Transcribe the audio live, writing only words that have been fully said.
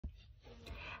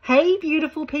Hey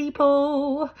beautiful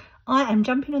people, I am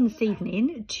jumping on this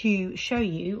evening to show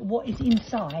you what is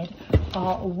inside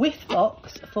our whiff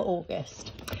box for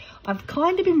August. I've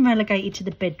kind of been relegated to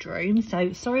the bedroom,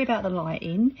 so sorry about the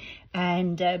lighting,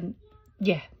 and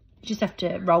yeah, you just have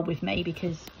to roll with me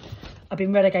because I've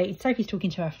been relegated. Sophie's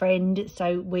talking to her friend,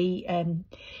 so we're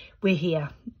here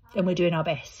and we're doing our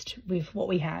best with what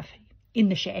we have in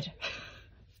the shed.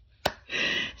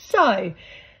 So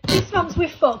this month's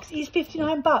whiff box is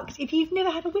 59 bucks. If you've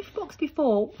never had a whiff box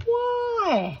before,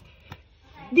 why?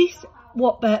 This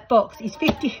box is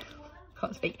 50.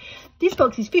 Can't speak. This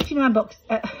box is 59 bucks.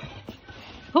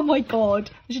 Oh my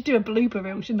god, I should do a blooper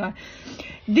reel, shouldn't I?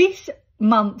 This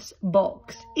month's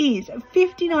box is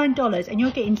 $59 and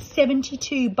you're getting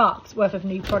 72 bucks worth of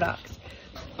new products.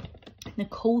 And the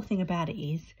cool thing about it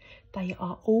is they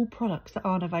are all products that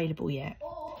aren't available yet.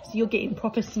 So you're getting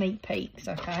proper sneak peeks,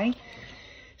 okay?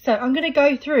 So I'm going to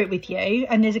go through it with you,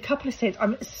 and there's a couple of scents.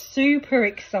 I'm super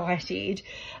excited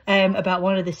about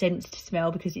one of the scents to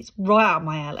smell because it's right up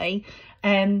my alley.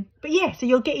 But yeah, so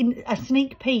you're getting a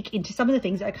sneak peek into some of the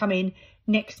things that are coming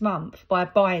next month by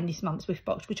buying this month's whiff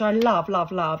box, which I love,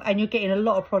 love, love. And you're getting a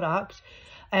lot of product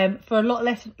for a lot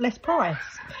less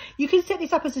price. You can set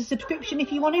this up as a subscription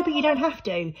if you want to, but you don't have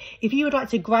to. If you would like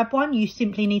to grab one, you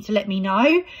simply need to let me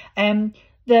know.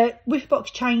 The whiff box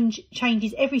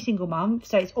changes every single month,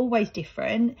 so it's always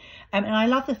different. And I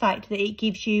love the fact that it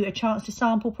gives you a chance to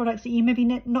sample products that you maybe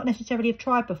not necessarily have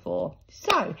tried before.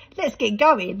 So let's get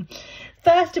going.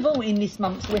 First of all, in this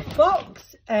month's whiff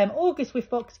box, August whiff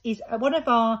box is one of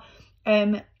our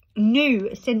new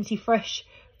Scentsy Fresh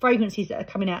fragrances that are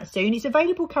coming out soon. It's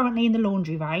available currently in the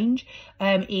laundry range,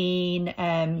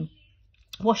 in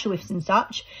washer whiffs and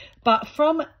such, but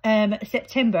from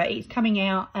September it's coming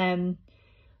out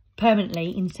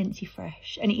permanently in Scentsy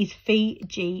Fresh, and it is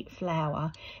Fiji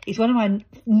Flower. It's one of my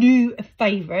new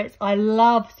favourites. I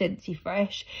love Scentsy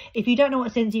Fresh. If you don't know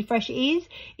what Scentsy Fresh is,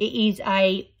 it is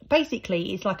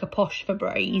basically it's like a posh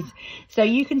Febreze. So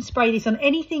you can spray this on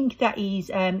anything that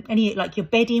is like your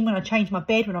bedding. When I change my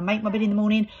bed, when I make my bed in the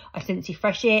morning, I Scentsy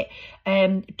Fresh it.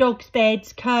 Dogs'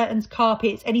 beds, curtains,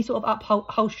 carpets, any sort of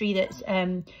upholstery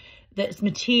that's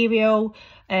material.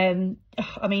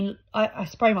 I mean, I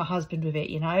spray my husband with it,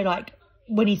 you know, like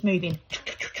when he's moving.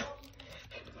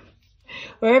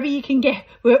 Whatever you can get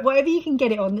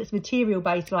it on that's material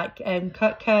based, like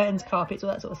curtains, carpets,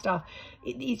 all that sort of stuff,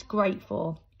 it's great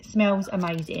for. It smells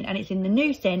amazing, and it's in the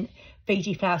new scent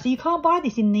Fiji Flower. So you can't buy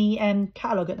this in the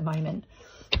catalogue at the moment.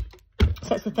 So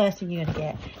that's the first thing you're going to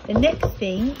get. The next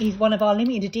thing is one of our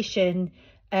limited edition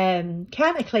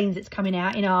counter cleans that's coming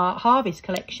out in our Harvest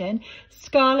collection,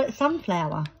 Scarlet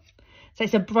Sunflower. So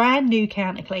it's a brand new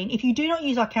counter clean. If you do not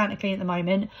use our counter clean at the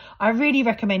moment, I really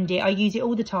recommend it. I use it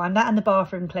all the time, that and the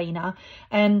bathroom cleaner.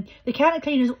 The counter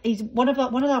cleaner is one of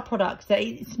our products that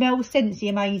it smells Scentsy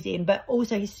amazing, but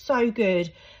also is so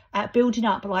good at building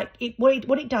up, like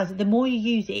what it does, the more you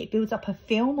use it, it builds up a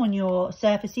film on your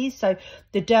surfaces, so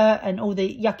the dirt and all the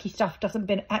yucky stuff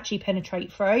doesn't actually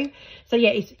penetrate through. So yeah,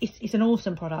 it's an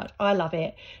awesome product. I love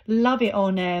it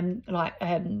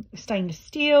on stainless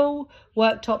steel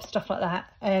worktop, stuff like that.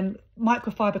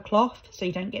 Microfiber cloth, so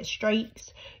you don't get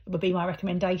streaks, would be my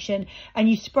recommendation. And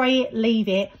you spray it, leave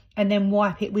it, and then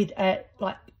wipe it with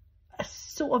like a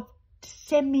sort of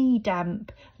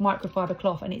semi-damp microfiber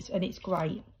cloth, and it's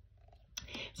great.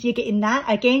 So you're getting that.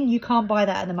 Again, you can't buy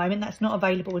that at the moment. That's not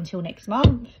available until next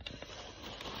month.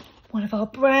 One of our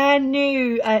brand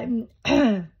new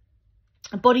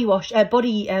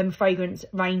body fragrance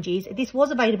ranges. This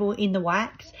was available in the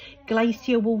wax,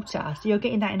 Glacier Water. So you're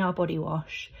getting that in our body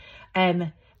wash.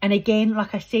 And again,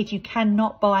 like I said, you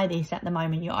cannot buy this at the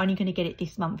moment. You're only going to get it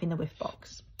this month in the whiff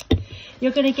box.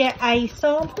 You're going to get a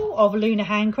sample of Lunar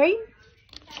hand cream.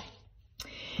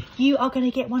 You are going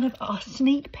to get one of our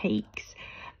sneak peeks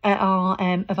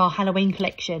of our Halloween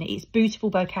collection. It's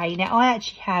Beautiful Bouquet. Now I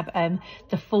actually have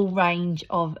the full range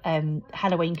of the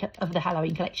Halloween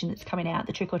collection that's coming out,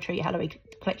 the Trick or Treat Halloween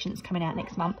collection that's coming out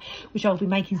next month, which I'll be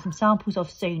making some samples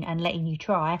of soon and letting you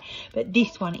try. But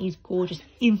this one is gorgeous.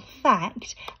 In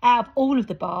fact, out of all of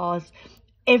the bars,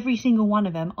 every single one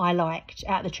of them I liked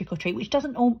out of the Trick or Treat, which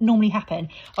doesn't normally happen.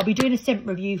 I'll be doing a scent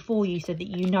review for you so that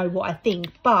you know what I think,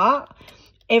 but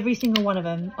every single one of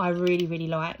them I really, really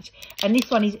liked. And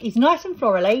this one is nice and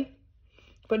florally,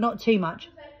 but not too much.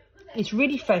 It's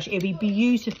really fresh. It'll be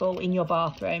beautiful in your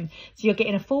bathroom. So you're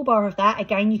getting a full bar of that.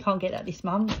 Again, you can't get that this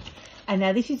month. And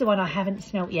now this is the one I haven't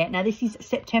smelt yet. Now this is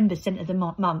September scent of the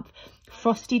month,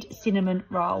 Frosted Cinnamon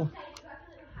Roll.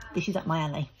 This is up my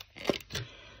alley.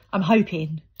 I'm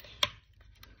hoping.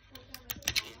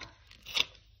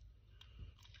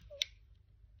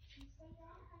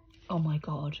 Oh my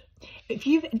God. If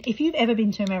you've ever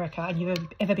been to America and you've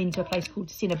ever been to a place called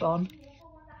Cinnabon,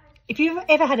 if you've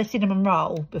ever had a cinnamon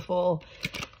roll before,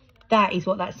 that is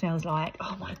what that smells like.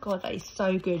 Oh my God, that is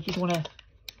so good. You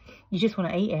just want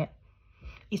to eat it.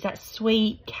 It's that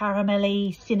sweet,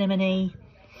 caramelly, cinnamony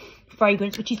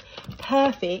fragrance, which is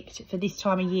perfect for this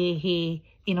time of year here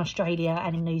in Australia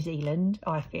and in New Zealand,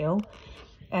 I feel.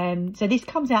 So this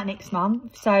comes out next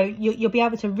month, so you'll be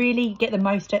able to really get the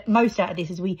most out of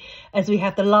this as we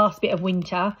have the last bit of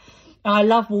winter. And I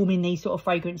love warming these sort of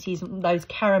fragrances, those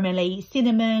caramelly,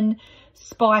 cinnamon,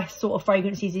 spice sort of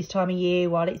fragrances this time of year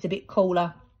while it's a bit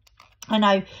cooler. I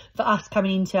know for us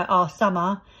coming into our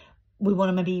summer, we want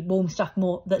to maybe warm stuff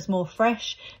that's more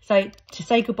fresh. So to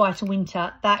say goodbye to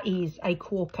winter, that is a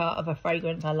corker of a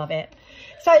fragrance. I love it.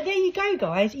 So there you go,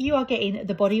 guys. You are getting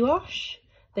the body wash,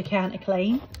 the Counter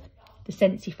Clean, the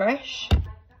Scentsy Fresh,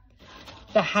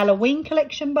 the Halloween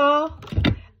collection bar,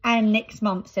 and next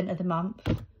month's scent of the month,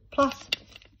 plus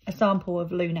a sample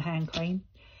of Lunar hand cream,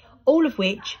 all of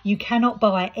which you cannot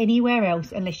buy anywhere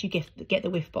else unless you get the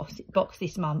Whiff box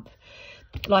this month.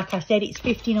 Like I said, it's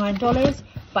 $59,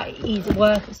 but it is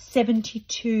worth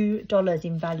 $72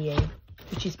 in value,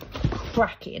 which is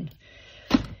cracking.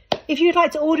 If you'd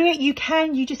like to order it, you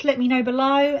can. You just let me know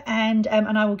below, and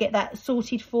I will get that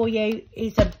sorted for you.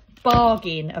 It's a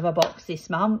bargain of a box this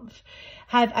month.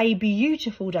 Have a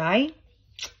beautiful day,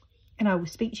 and I will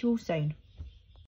speak to you all soon.